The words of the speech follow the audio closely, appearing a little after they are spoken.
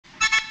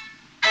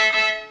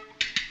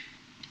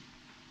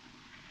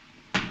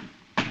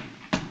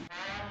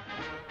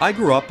I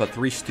grew up a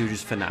Three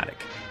Stooges fanatic,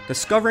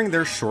 discovering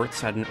their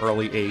shorts at an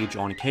early age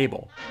on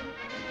cable.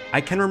 I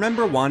can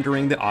remember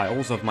wandering the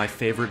aisles of my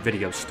favorite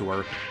video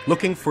store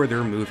looking for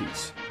their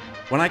movies,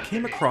 when I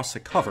came across a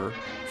cover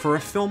for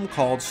a film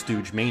called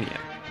Stoogemania.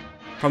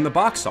 From the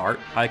box art,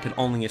 I could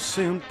only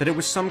assume that it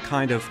was some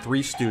kind of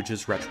Three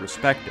Stooges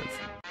retrospective.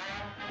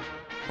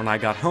 When I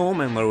got home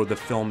and loaded the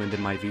film into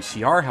my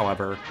VCR,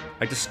 however,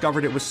 I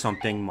discovered it was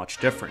something much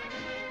different.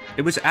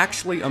 It was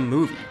actually a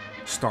movie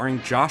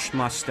starring Josh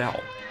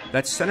Mostel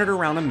that centered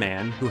around a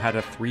man who had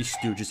a Three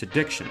Stooges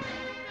addiction,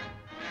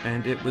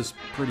 and it was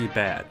pretty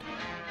bad.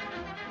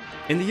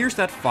 In the years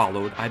that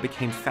followed, I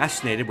became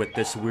fascinated with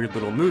this weird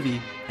little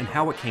movie and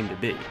how it came to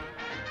be.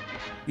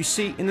 You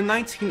see, in the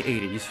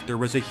 1980s, there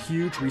was a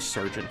huge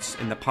resurgence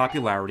in the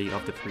popularity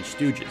of the Three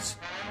Stooges,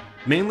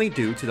 mainly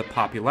due to the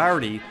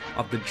popularity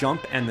of the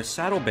Jump and the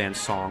Saddle Band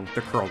song,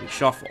 The Curly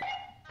Shuffle.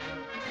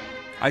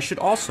 I should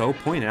also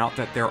point out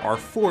that there are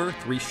 4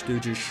 Three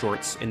Stooges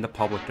shorts in the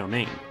public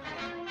domain.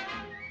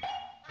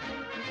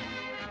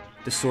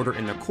 Disorder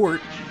in the Court.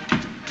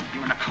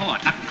 You're in a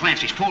court, not in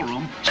Clancy's pool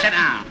room. Sit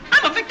down.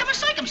 I'm a victim of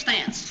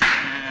circumstance.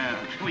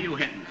 Who are you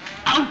hitting?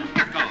 Oh,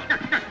 you're going.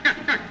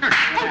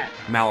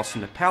 Malice in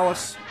the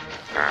Palace.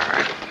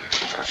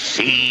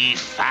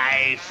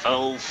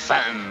 Fee-fi-fo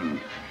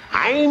fun.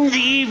 I'm the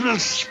evil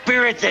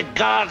spirit that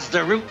guards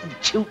the rootin'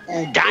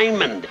 tootin'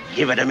 diamond.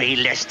 Give it to me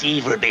lest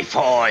evil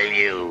befall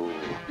you.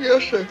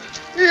 Yes, sir.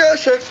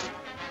 Yes, sir.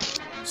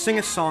 Sing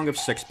a Song of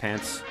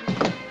Sixpants.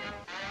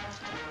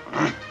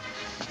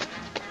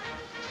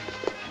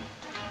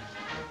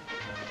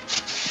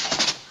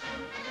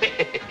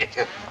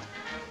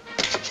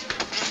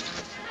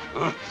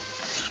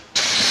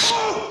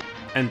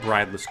 And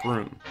Brideless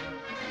Groom.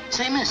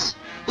 Say, miss,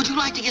 would you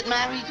like to get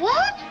married?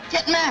 What?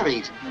 Get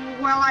married.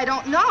 Well, I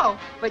don't know,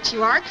 but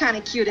you are kind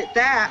of cute at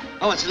that.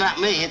 Oh, it's not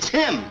me, it's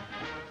him.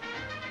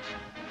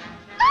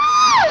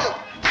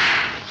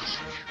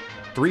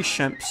 Three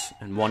Shemps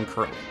and one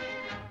Curly.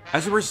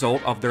 As a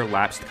result of their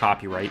lapsed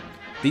copyright,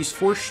 these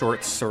 4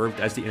 shorts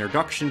served as the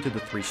introduction to the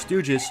Three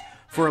Stooges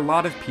for a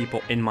lot of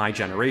people in my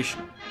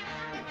generation.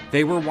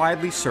 They were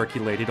widely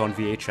circulated on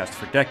VHS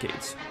for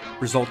decades,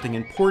 resulting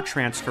in poor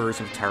transfers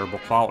of terrible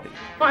quality.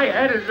 My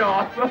head is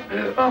off.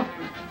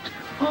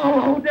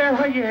 Oh, there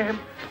I am.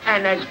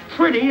 And as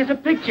pretty as a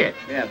picture.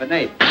 Yeah, but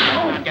Nate.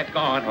 Oh, get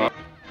gone.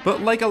 But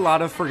like a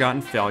lot of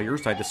forgotten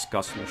failures I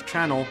discuss on this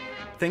channel,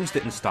 things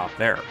didn't stop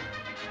there.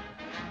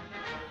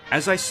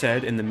 As I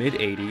said, in the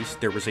mid-80s,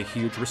 there was a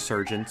huge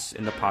resurgence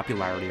in the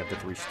popularity of the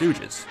Three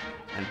Stooges,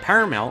 and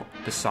Paramount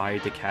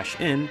decided to cash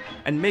in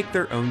and make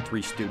their own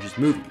Three Stooges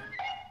movie.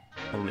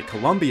 Only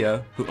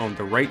Columbia, who owned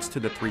the rights to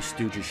the Three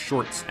Stooges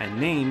shorts and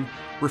name,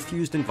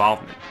 refused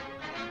involvement.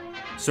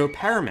 So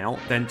Paramount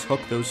then took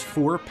those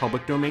 4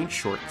 public domain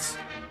shorts,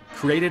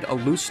 created a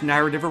loose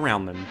narrative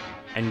around them,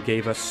 and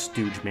gave us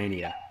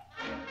Stoogemania.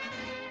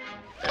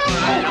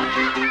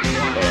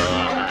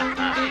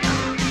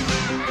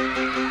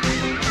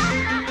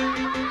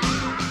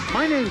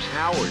 My name's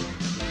Howard.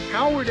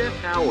 Howard F.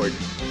 Howard.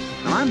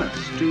 I'm a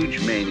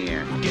Stooge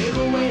maniac.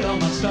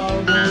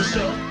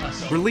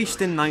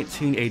 Released in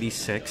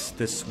 1986,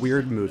 this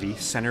weird movie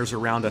centers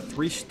around a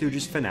Three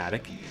Stooges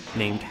fanatic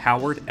named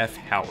Howard F.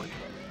 Howard,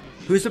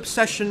 whose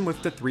obsession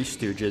with the Three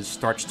Stooges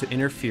starts to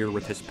interfere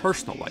with his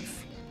personal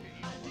life.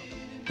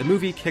 The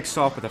movie kicks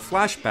off with a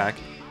flashback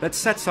that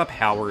sets up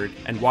Howard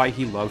and why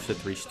he loves the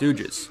Three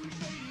Stooges,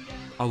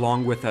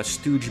 along with a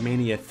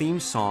Stoogemania theme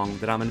song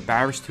that I'm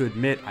embarrassed to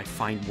admit I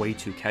find way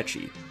too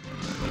catchy.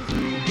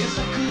 Guess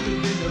I could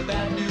have been a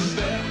bad news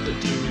bear, but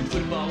during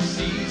football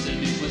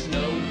season it was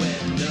nowhere.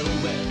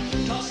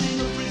 Tossing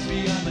a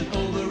frisbee, I'm an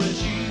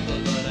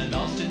overachiever, but I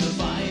lost in the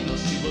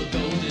finals to a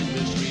golden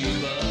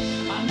retriever.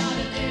 I'm not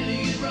an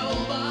alien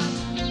robot.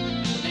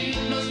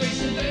 Ain't no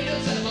space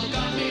invaders ever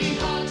got me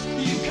hot.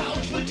 You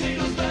couch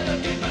potatoes better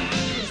get back,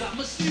 'cause I'm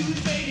a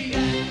Stooge maniac.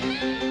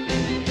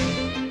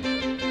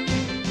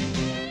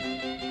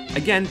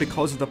 Again,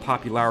 because of the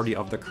popularity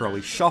of the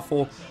Curly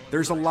Shuffle,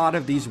 there's a lot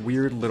of these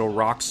weird little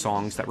rock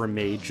songs that were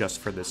made just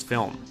for this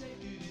film.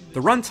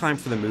 The runtime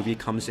for the movie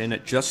comes in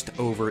at just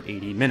over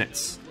 80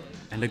 minutes,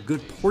 and a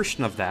good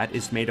portion of that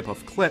is made up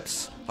of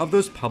clips of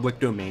those public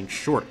domain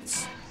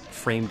shorts,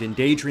 framed in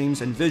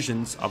daydreams and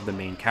visions of the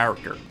main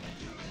character.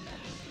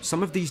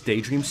 Some of these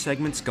daydream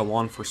segments go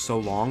on for so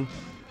long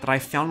that I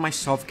found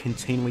myself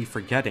continually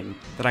forgetting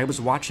that I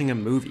was watching a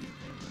movie,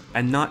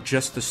 and not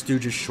just the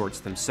Stooges shorts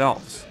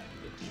themselves.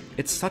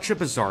 It's such a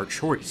bizarre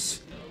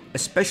choice,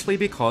 especially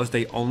because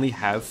they only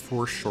have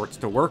 4 shorts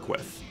to work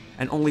with,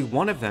 and only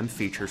one of them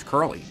features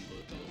Curly.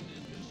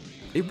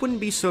 It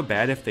wouldn't be so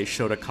bad if they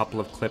showed a couple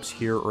of clips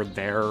here or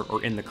there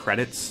or in the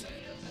credits,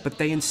 but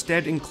they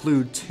instead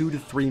include 2 to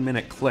 3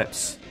 minute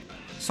clips,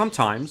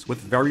 sometimes with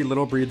very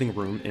little breathing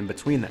room in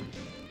between them.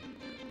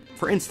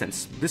 For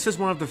instance, this is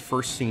one of the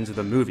first scenes of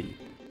the movie.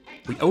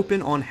 We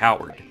open on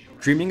Howard,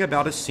 dreaming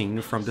about a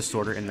scene from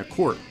Disorder in the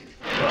Court.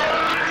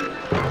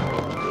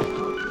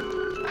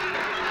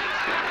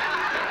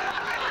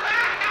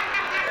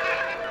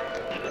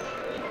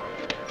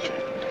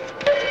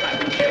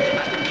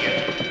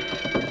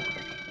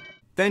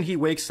 Then he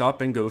wakes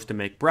up and goes to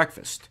make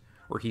breakfast,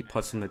 where he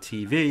puts on the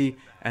TV,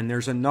 and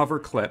there's another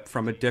clip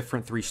from a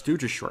different Three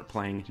Stooges short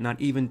playing, not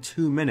even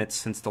 2 minutes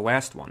since the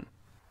last one.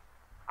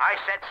 I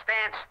said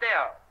stand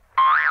still.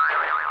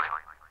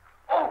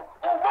 Oh,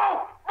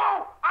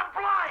 whoa, I'm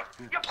blind.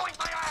 You point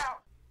my eye out.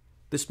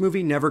 This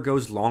movie never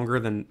goes longer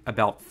than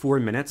about 4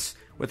 minutes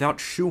without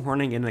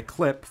shoehorning in a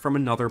clip from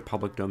another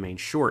public domain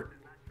short.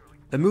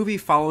 The movie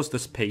follows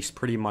this pace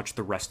pretty much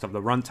the rest of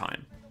the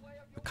runtime.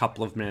 A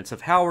couple of minutes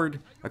of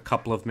Howard, a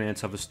couple of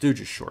minutes of a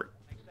Stooges short.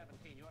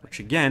 Which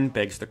again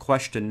begs the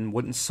question,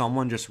 wouldn't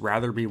someone just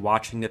rather be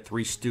watching the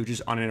Three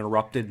Stooges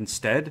uninterrupted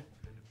instead?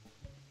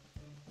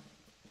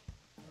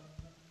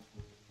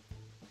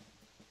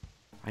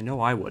 I know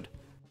I would.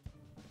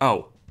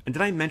 Oh, and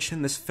did I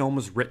mention this film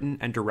was written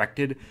and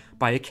directed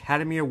by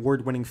Academy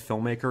Award-winning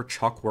filmmaker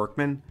Chuck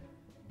Workman?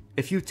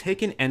 If you've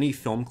taken any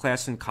film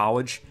class in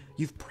college,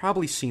 you've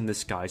probably seen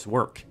this guy's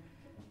work.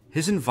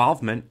 His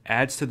involvement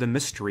adds to the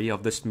mystery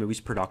of this movie's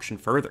production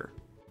further.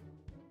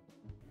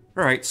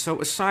 Alright,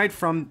 so aside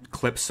from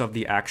clips of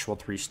the actual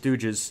Three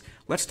Stooges,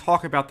 let's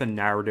talk about the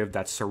narrative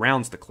that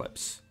surrounds the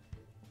clips.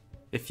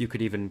 If you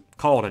could even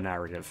call it a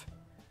narrative.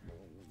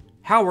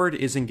 Howard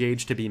is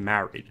engaged to be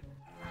married.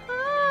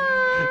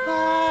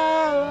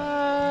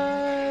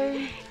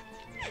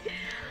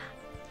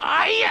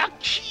 Are you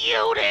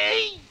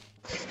cutie?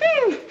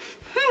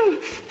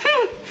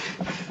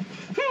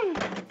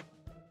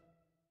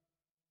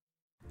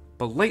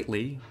 But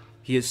lately,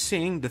 he is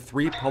seeing the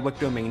three public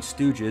domain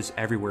Stooges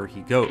everywhere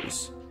he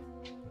goes.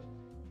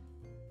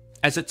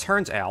 As it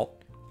turns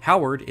out,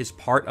 Howard is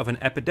part of an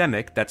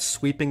epidemic that's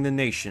sweeping the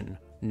nation,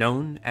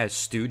 known as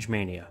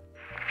Stoogemania.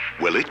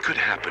 Well, it could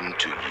happen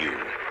to you.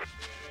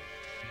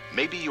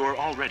 Maybe you're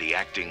already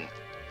acting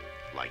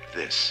like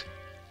this.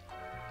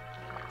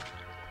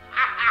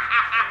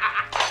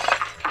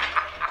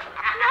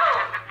 No,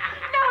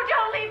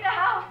 don't leave the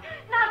house.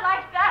 Not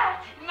like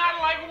that.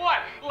 Not like what?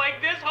 Like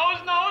this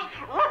hose nose?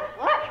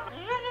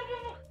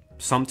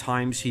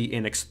 Sometimes he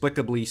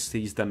inexplicably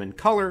sees them in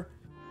color.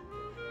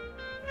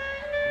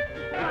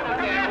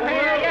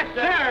 Yes,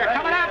 sir.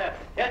 Coming up.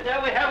 Yes,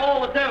 sir, we have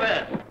all the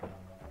service.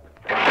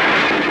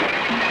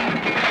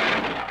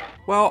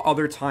 While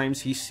other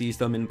times he sees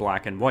them in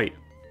black and white.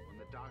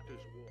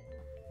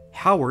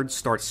 Howard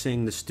starts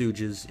seeing the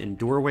Stooges in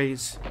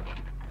doorways,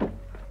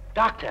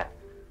 Doctor.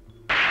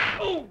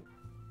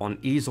 on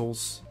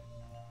easels,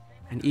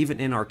 and even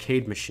in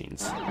arcade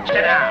machines.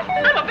 Sit down.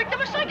 I'm a victim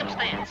of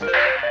circumstance. You hit.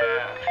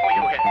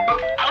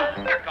 Out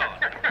you go.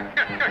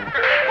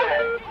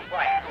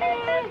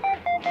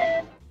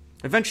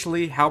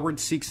 Eventually, Howard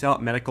seeks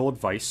out medical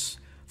advice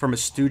from a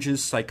Stooges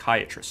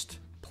psychiatrist,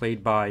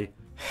 played by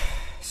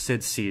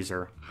Sid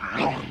Caesar.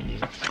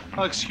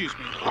 Oh, excuse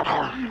me.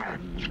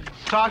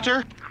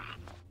 Doctor?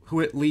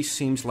 Who at least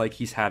seems like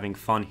he's having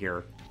fun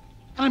here.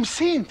 I'm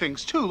seeing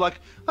things, too. Like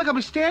I'll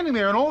be standing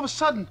there, and all of a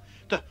sudden,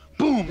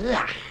 boom,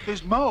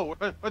 there's Mo,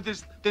 or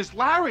there's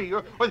Larry,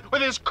 or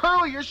there's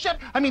Curly, or shit.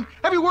 I mean,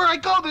 everywhere I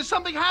go, there's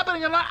something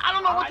happening, and I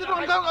don't know what to do.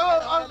 I'm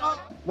going,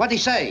 What'd he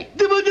say?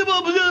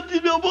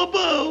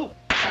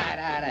 Right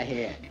out of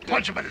here.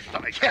 Punch him in the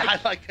stomach. Yeah, I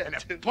like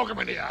that, too. Poke him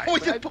in the eye. Oh,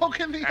 you poke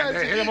him in the eye?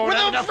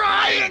 With a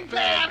frying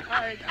pan!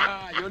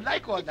 You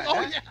like all that,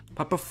 huh? Yeah.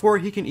 But before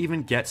he can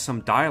even get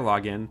some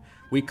dialogue in,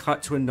 we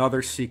cut to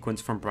another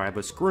sequence from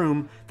Brideless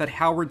Groom that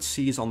Howard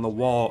sees on the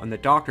wall in the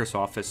doctor's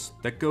office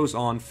that goes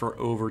on for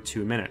over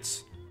 2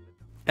 minutes.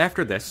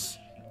 After this,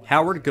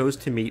 Howard goes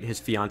to meet his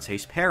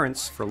fiance's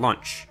parents for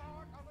lunch,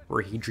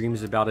 where he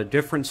dreams about a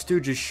different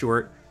Stooges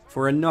short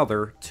for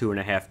another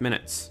 2.5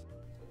 minutes.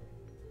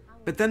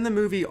 But then the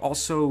movie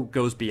also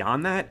goes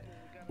beyond that.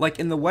 Like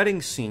in the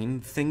wedding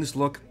scene, things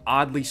look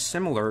oddly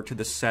similar to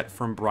the set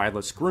from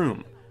Brideless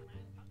Groom,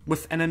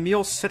 with an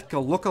Emil Sitka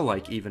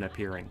lookalike even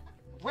appearing.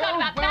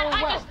 Well,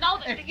 I just know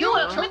that if you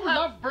two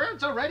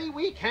lovebirds are ready,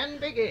 we can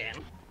begin.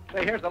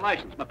 Hey, here's the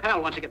license. My pal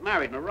wants to get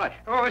married in a rush.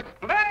 Oh, it's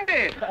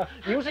splendid.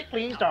 Music,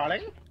 please,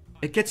 darling.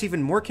 It gets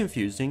even more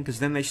confusing because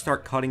then they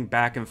start cutting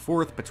back and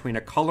forth between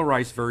a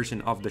colorized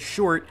version of the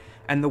short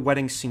and the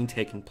wedding scene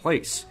taking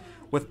place,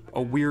 with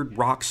a weird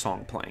rock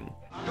song playing.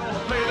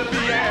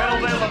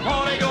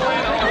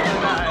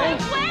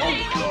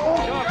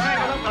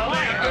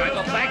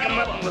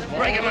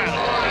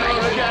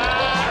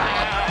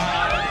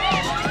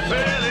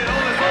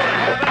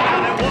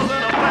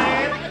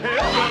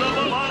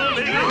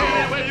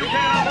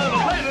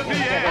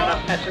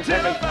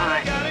 Give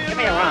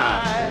me a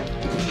ride.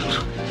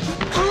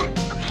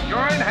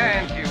 Join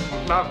hands, you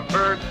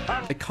lovebird.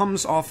 It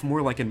comes off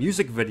more like a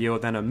music video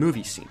than a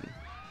movie scene.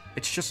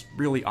 It's just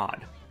really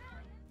odd.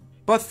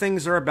 But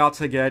things are about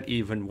to get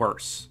even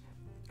worse.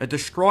 A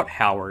distraught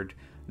Howard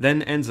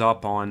then ends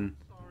up on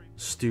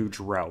Stooge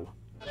Row.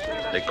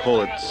 They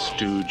call it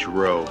Stooge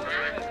Row.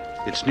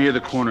 It's near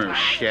the corner of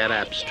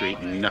Shadap Street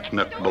and Nuck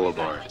Nuck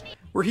Boulevard,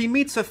 where he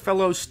meets a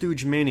fellow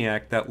Stooge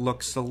maniac that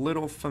looks a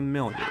little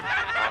familiar.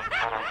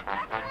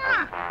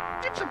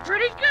 It's a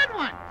pretty good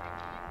one.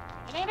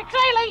 It ain't a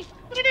Kaylee.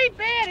 But it ain't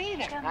bad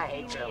either. I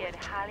hate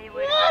Curly.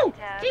 Woo!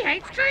 He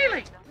hates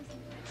Curly.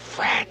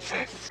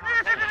 Francis.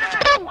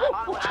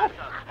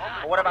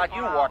 What about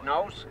you,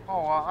 Wart-Nose?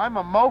 Oh, I'm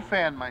a Mo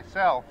fan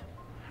myself.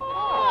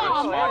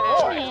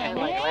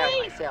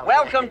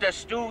 Welcome to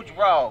Stooge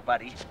Row,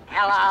 buddy.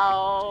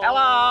 Hello.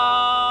 Hello.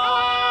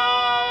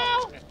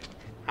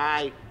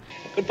 Hi.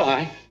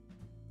 Goodbye.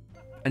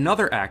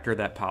 Another actor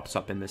that pops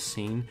up in this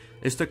scene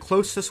is the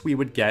closest we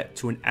would get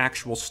to an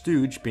actual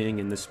Stooge being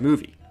in this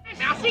movie.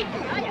 Mousy?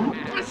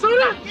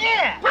 Soda?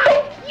 Yeah.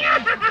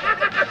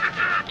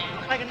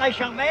 Looks like a nice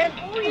young man.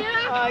 Oh,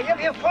 yeah? You ever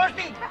hear of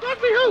Crosby?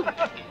 Crosby who?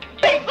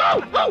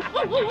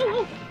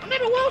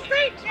 Remember Wall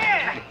Street?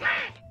 Yeah.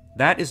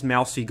 That is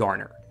Mousy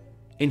Garner.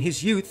 In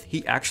his youth,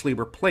 he actually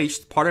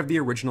replaced part of the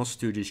original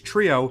Stooges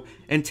trio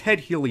in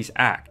Ted Healy's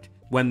act,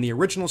 when the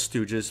original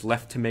Stooges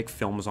left to make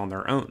films on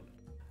their own.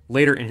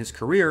 Later in his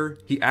career,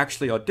 he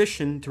actually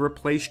auditioned to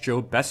replace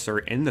Joe Besser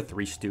in the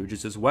Three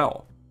Stooges as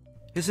well.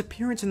 His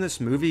appearance in this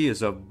movie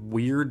is a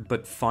weird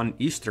but fun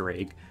Easter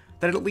egg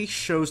that at least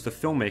shows the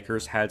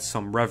filmmakers had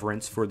some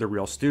reverence for the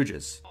real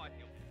Stooges.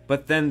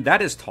 But then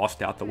that is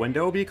tossed out the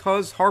window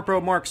because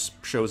Harpo Marx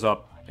shows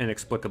up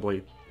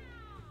inexplicably.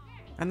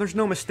 And there's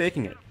no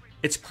mistaking it.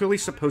 It's clearly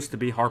supposed to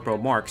be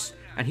Harpo Marx,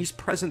 and he's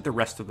present the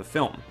rest of the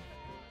film.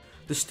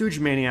 The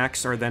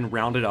Stoogemaniacs are then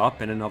rounded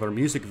up in another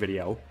music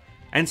video,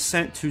 and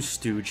sent to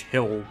Stooge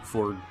Hill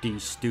for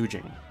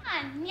de-stooging.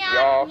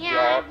 Yuck,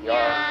 yuck,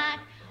 yuck.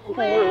 Woo,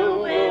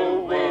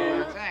 woo,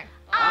 woo.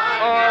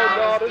 I'm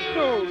not a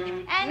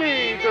Stooge,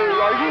 neither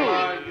are you.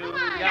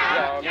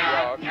 Yuck,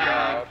 yuck,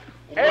 yuck.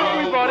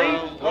 Everybody,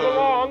 come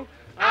along.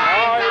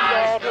 I'm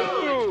not a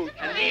Stooge,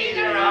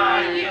 neither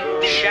are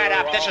you. Shut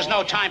up, this is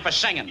no time for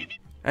singing.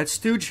 At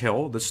Stooge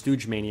Hill, the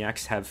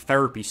Stoogemaniacs have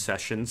therapy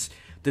sessions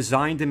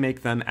designed to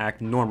make them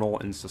act normal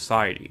in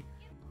society.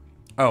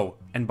 Oh,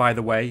 and by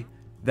the way,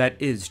 that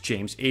is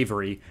James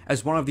Avery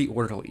as one of the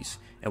orderlies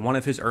in one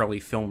of his early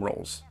film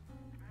roles.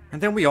 And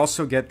then we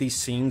also get these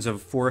scenes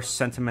of forced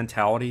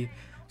sentimentality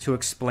to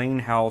explain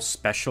how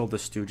special the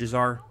Stooges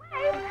are.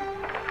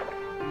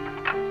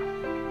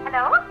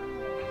 Hello?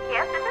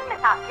 Yes, this is Miss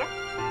Hopkins.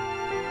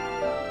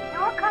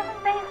 Your cousin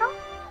Basil?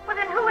 Well,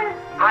 then who is...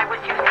 I was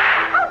just...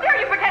 How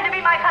dare you pretend to be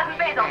my cousin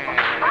Basil?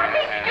 I'll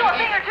teach you a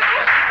thing or two.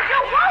 You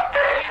won't!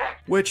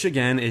 Which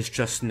again is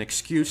just an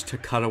excuse to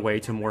cut away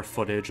to more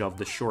footage of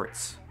the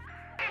shorts.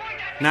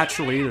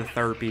 Naturally, the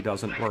therapy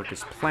doesn't work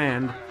as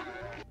planned,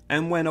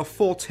 and when a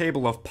full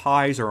table of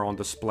pies are on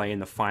display in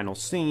the final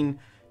scene,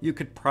 you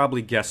could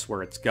probably guess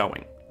where it's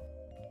going.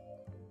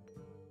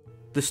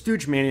 The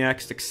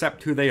Stoogemaniacs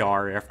accept who they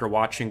are after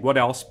watching what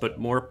else but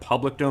more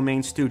public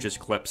domain Stooges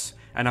clips,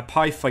 and a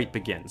pie fight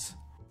begins.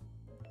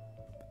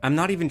 I'm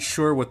not even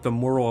sure what the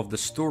moral of the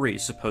story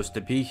is supposed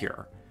to be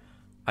here.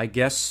 I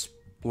guess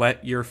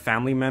let your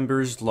family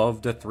members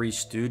love the Three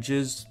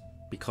Stooges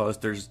because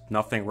there's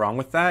nothing wrong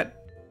with that?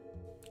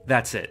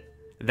 That's it.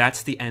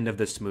 That's the end of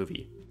this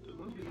movie.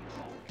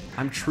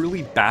 I'm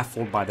truly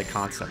baffled by the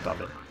concept of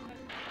it.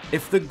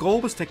 If the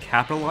goal was to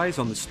capitalize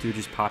on the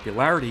Stooges'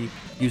 popularity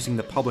using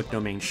the public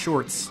domain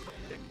shorts,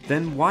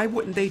 then why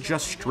wouldn't they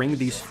just string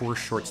these 4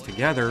 shorts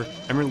together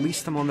and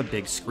release them on the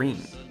big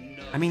screen?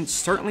 I mean,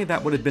 certainly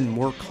that would have been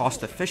more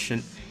cost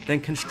efficient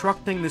than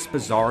constructing this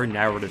bizarre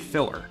narrative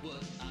filler.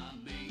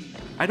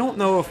 I don't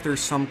know if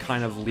there's some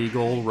kind of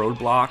legal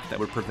roadblock that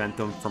would prevent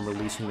them from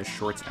releasing the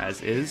shorts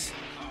as is,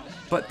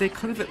 but they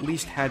could have at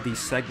least had these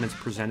segments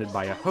presented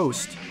by a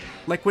host,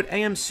 like what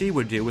AMC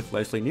would do with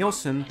Leslie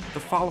Nielsen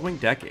the following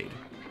decade.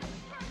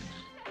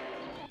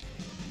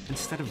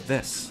 Instead of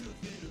this.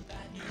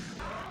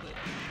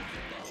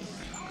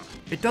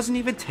 It doesn't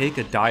even take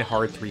a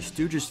die-hard Three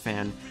Stooges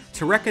fan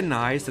to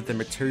recognize that the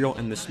material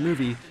in this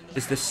movie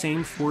is the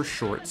same 4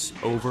 shorts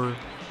over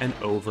and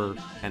over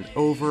and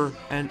over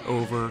and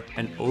over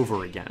and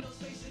over again.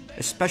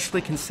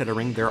 Especially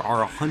considering there are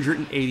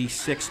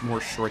 186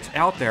 more shorts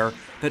out there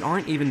that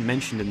aren't even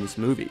mentioned in this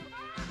movie.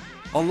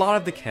 A lot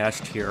of the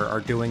cast here are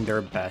doing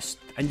their best,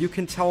 and you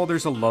can tell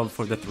there's a love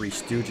for the Three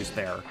Stooges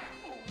there.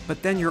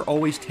 But then you're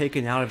always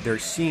taken out of their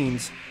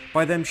scenes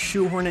by them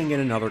shoehorning in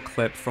another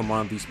clip from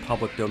one of these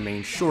public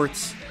domain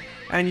shorts,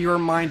 and you're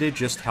reminded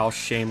just how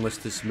shameless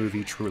this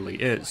movie truly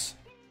is.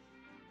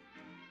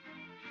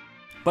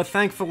 But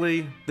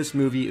thankfully, this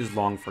movie is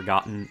long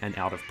forgotten and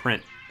out of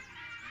print,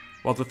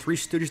 while the Three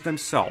Stooges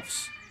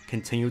themselves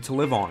continue to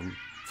live on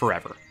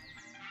forever.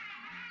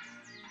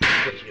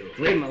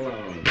 Leave him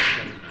alone.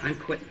 I'm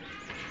quitting.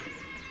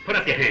 Put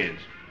up your hands.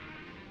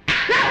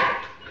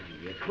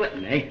 You're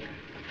quitting, eh?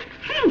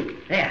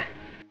 There.